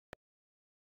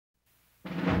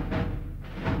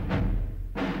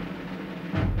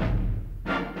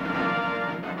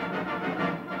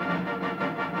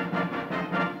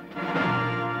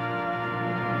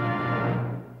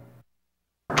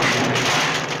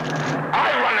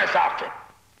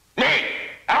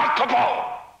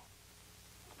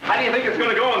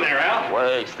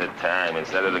waste of time.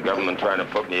 Instead of the government trying to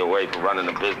put me away for running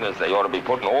a business, they ought to be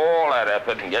putting all that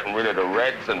effort in getting rid of the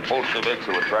Reds and Bolsheviks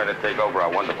who are trying to take over our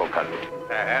wonderful country.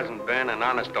 There hasn't been an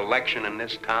honest election in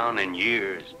this town in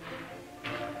years.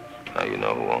 Now you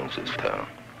know who owns this town.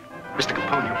 Mr.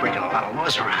 Capone, you're breaking a lot of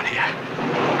laws around here.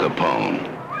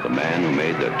 Capone, the man who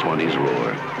made the 20s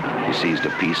roar. He seized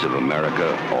a piece of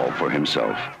America all for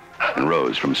himself and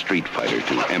rose from street fighter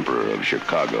to emperor of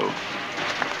Chicago.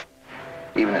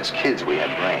 Even as kids, we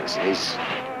had brains.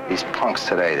 These punks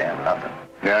today, they have nothing.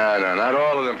 No, not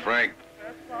all of them, Frank.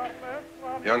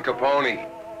 Young Capone,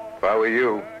 if I were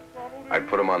you, I'd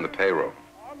put him on the payroll.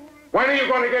 When are you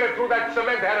going to get it through that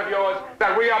cement head of yours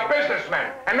that we are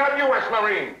businessmen and not U.S.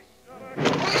 Marines?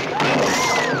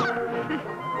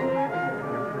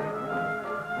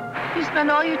 You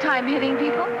spend all your time hitting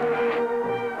people?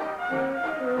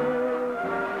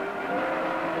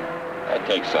 I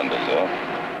take Sundays off.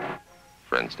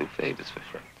 Friends do favors for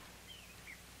friends.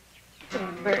 It's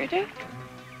a murder?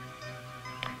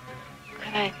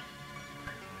 Can I...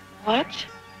 What?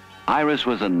 Iris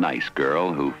was a nice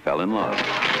girl who fell in love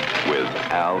with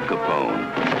Al Capone.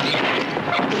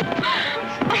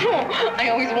 Oh, I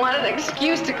always wanted an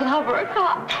excuse to clobber a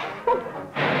cop.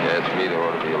 Yeah, to me there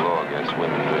ought to be a law against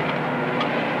women doing that.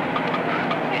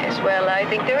 Yes, well, I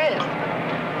think there is.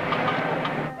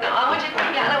 Now, I want you to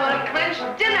come down. I want a French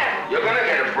dinner. You're gonna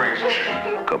get a French.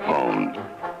 Capone.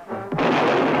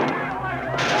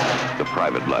 The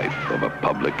private life of a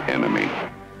public enemy.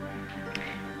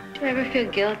 Do you ever feel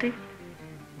guilty?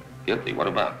 Guilty? What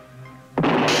about?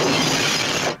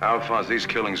 Alphonse, these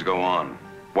killings go on.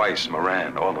 Weiss,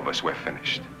 Moran, all of us, we're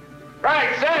finished.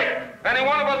 Right, say, any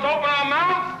one of us open our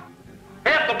mouths?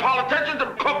 Half the politicians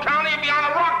of Cook County will be on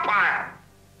a rock pile.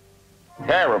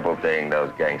 Terrible thing,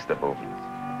 those gangster movies.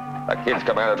 The kids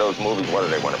come out of those movies, what do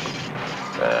they want to be?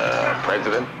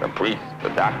 President, a priest, a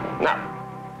doctor? No.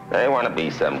 They want to be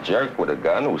some jerk with a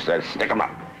gun who says, stick 'em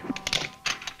up.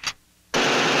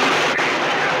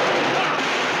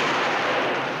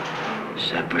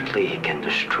 Separately, he can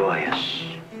destroy us.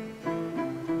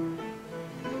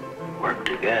 Work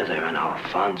together, and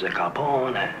Alfonso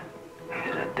Capone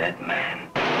is a dead man.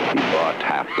 He bought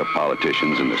half the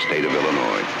politicians in the state of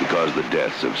Illinois because the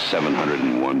deaths of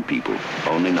 701 people.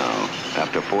 Only now,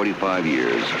 after 45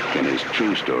 years, can his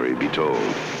true story be told.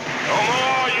 No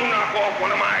more you knock off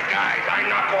one of my guys. I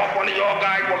knock off one of your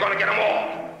guys. We're going to get them all.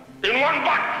 In one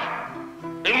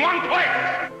bunch. In one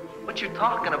place. What you're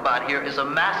talking about here is a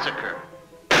massacre.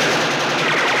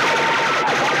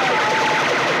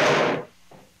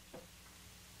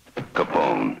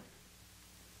 Capone,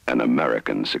 an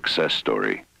American success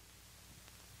story.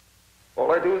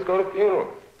 All I do is go to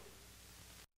funerals.